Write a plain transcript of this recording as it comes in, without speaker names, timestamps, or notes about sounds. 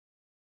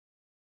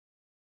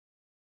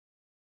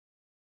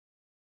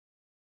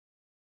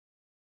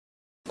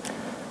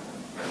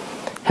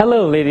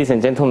Hello ladies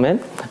and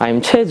gentlemen, I'm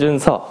Choi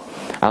Junseo.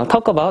 I'll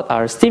talk about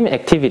our STEAM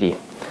activity.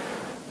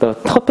 The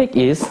topic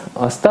is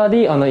a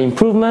study on the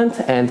improvement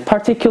and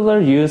particular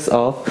use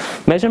of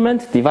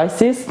measurement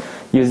devices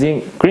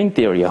using green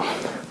theorem.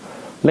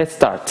 Let's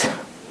start.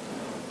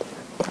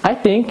 I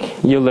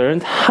think you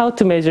learned how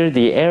to measure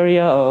the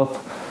area of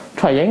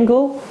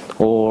triangle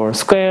or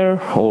square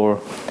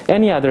or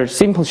any other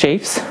simple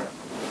shapes.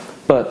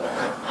 But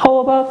how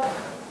about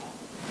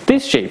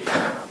this shape?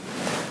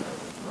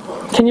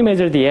 Can you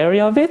measure the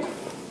area of it?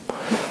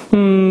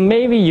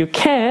 Maybe you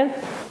can,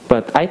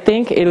 but I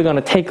think it's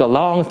gonna take a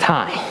long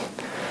time.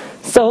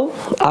 So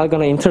I'm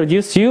gonna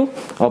introduce you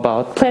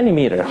about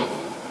Planimeter.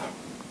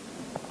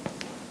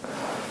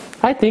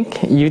 I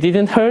think you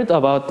didn't heard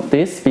about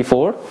this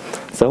before,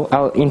 so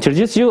I'll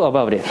introduce you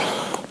about it.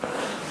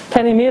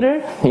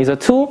 Planimeter is a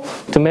tool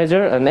to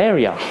measure an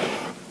area.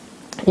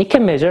 It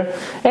can measure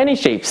any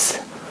shapes,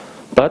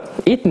 but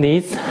it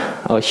needs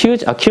a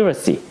huge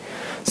accuracy.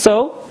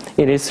 So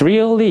it is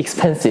really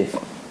expensive.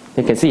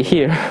 You can see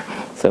here.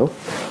 So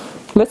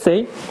let's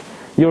say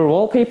your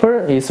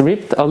wallpaper is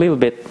ripped a little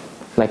bit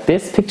like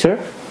this picture.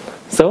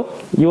 So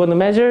you want to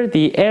measure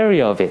the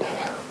area of it.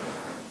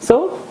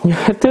 So you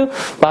have to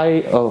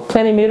buy a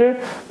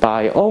Planimeter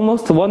by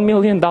almost $1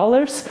 million.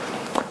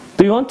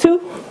 Do you want to?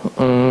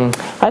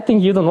 I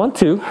think you don't want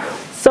to.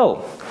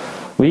 So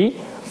we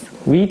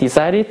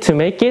decided to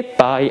make it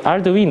by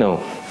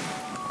Arduino.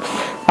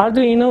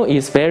 Arduino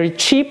is very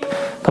cheap,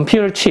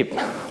 computer chip.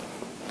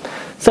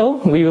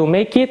 So we will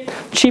make it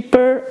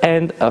cheaper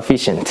and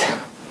efficient.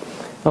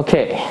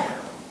 Okay.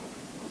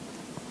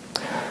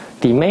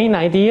 The main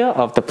idea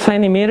of the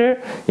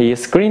Planimeter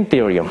is green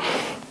theorem.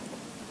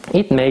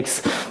 It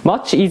makes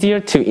much easier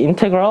to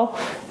integral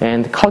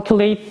and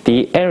calculate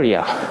the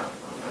area.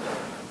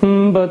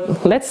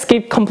 But let's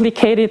skip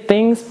complicated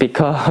things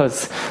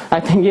because I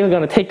think it's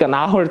gonna take an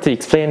hour to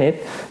explain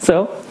it.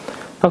 So,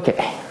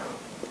 okay.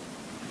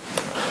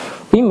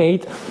 We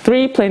made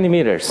 3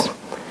 Planimeters.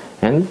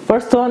 And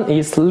first one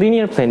is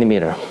linear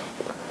Planimeter.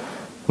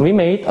 We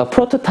made a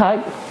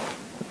prototype,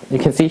 you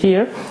can see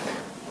here,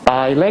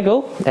 by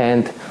Lego,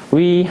 and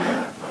we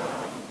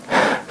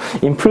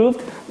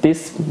improved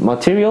this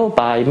material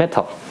by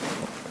metal.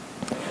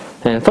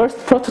 And first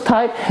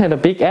prototype had a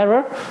big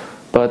error,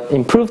 but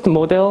improved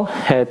model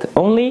had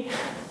only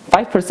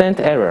 5%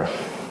 error.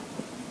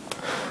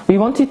 We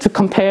wanted to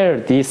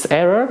compare this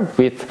error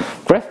with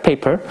graph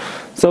paper,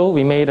 so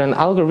we made an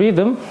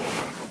algorithm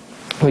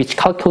which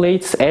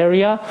calculates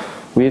area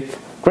with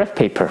graph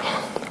paper.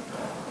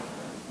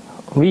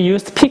 We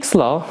used Pick's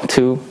law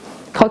to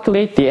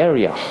calculate the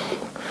area.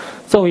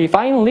 So we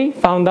finally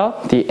found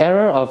out the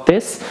error of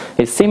this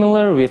is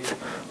similar with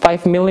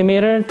 5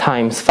 mm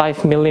times 5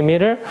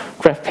 mm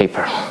graph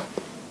paper.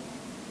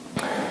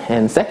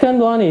 And second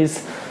one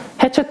is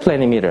Hatchet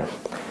Planimeter.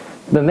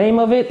 The name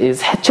of it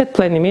is Hatchet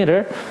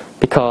Planimeter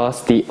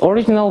because the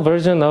original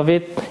version of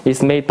it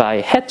is made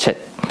by Hatchet.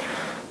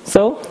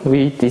 So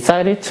we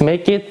decided to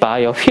make it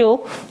by a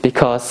wheel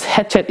because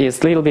hatchet is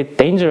a little bit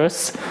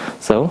dangerous.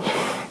 So,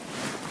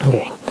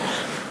 okay,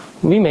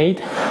 we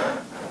made,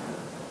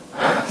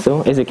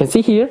 so as you can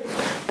see here,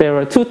 there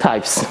are 2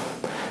 types.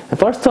 The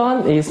first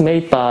one is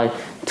made by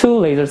 2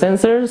 laser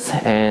sensors,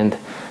 and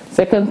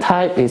second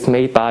type is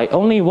made by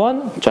only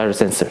 1 gyro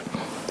sensor.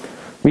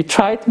 We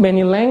tried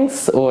many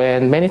lengths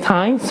and many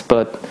times,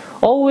 but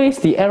always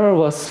the error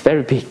was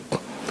very big.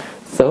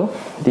 So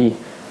the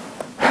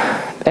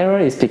error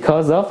is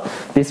because of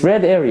this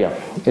red area.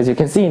 As you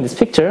can see in this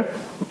picture,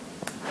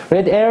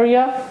 red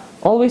area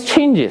always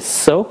changes,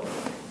 so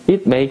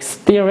it makes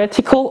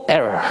theoretical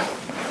error.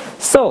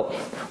 So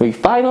we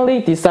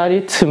finally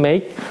decided to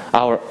make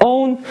our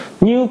own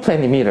new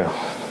Planimeter.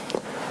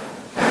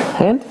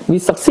 And we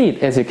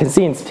succeed, as you can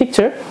see in this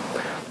picture.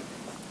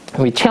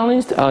 We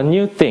challenged a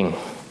new thing.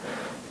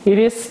 It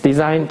is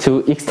designed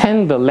to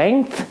extend the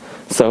length,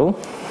 so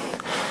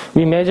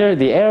we measured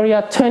the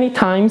area 20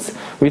 times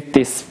with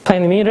this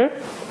Planimeter,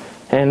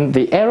 and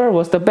the error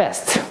was the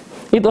best.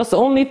 It was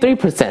only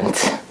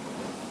 3%.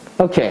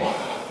 Okay,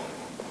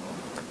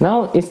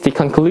 now it's the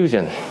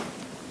conclusion.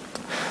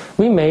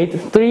 We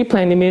made 3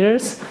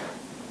 Planimeters.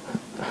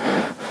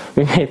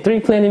 We made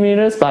 3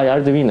 Planimeters by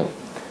Arduino.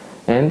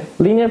 And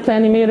linear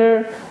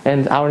Planimeter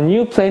and our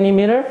new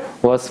Planimeter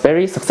was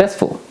very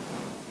successful.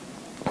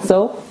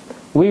 So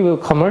we will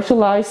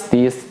commercialize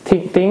these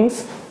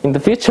things in the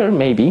future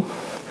maybe.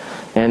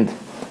 And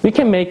we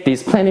can make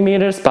these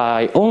Planimeters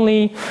by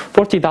only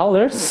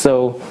 $40,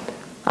 so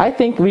I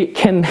think we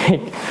can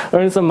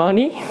earn some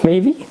money,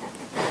 maybe.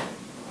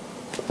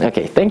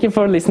 Okay, thank you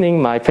for listening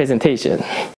to my presentation.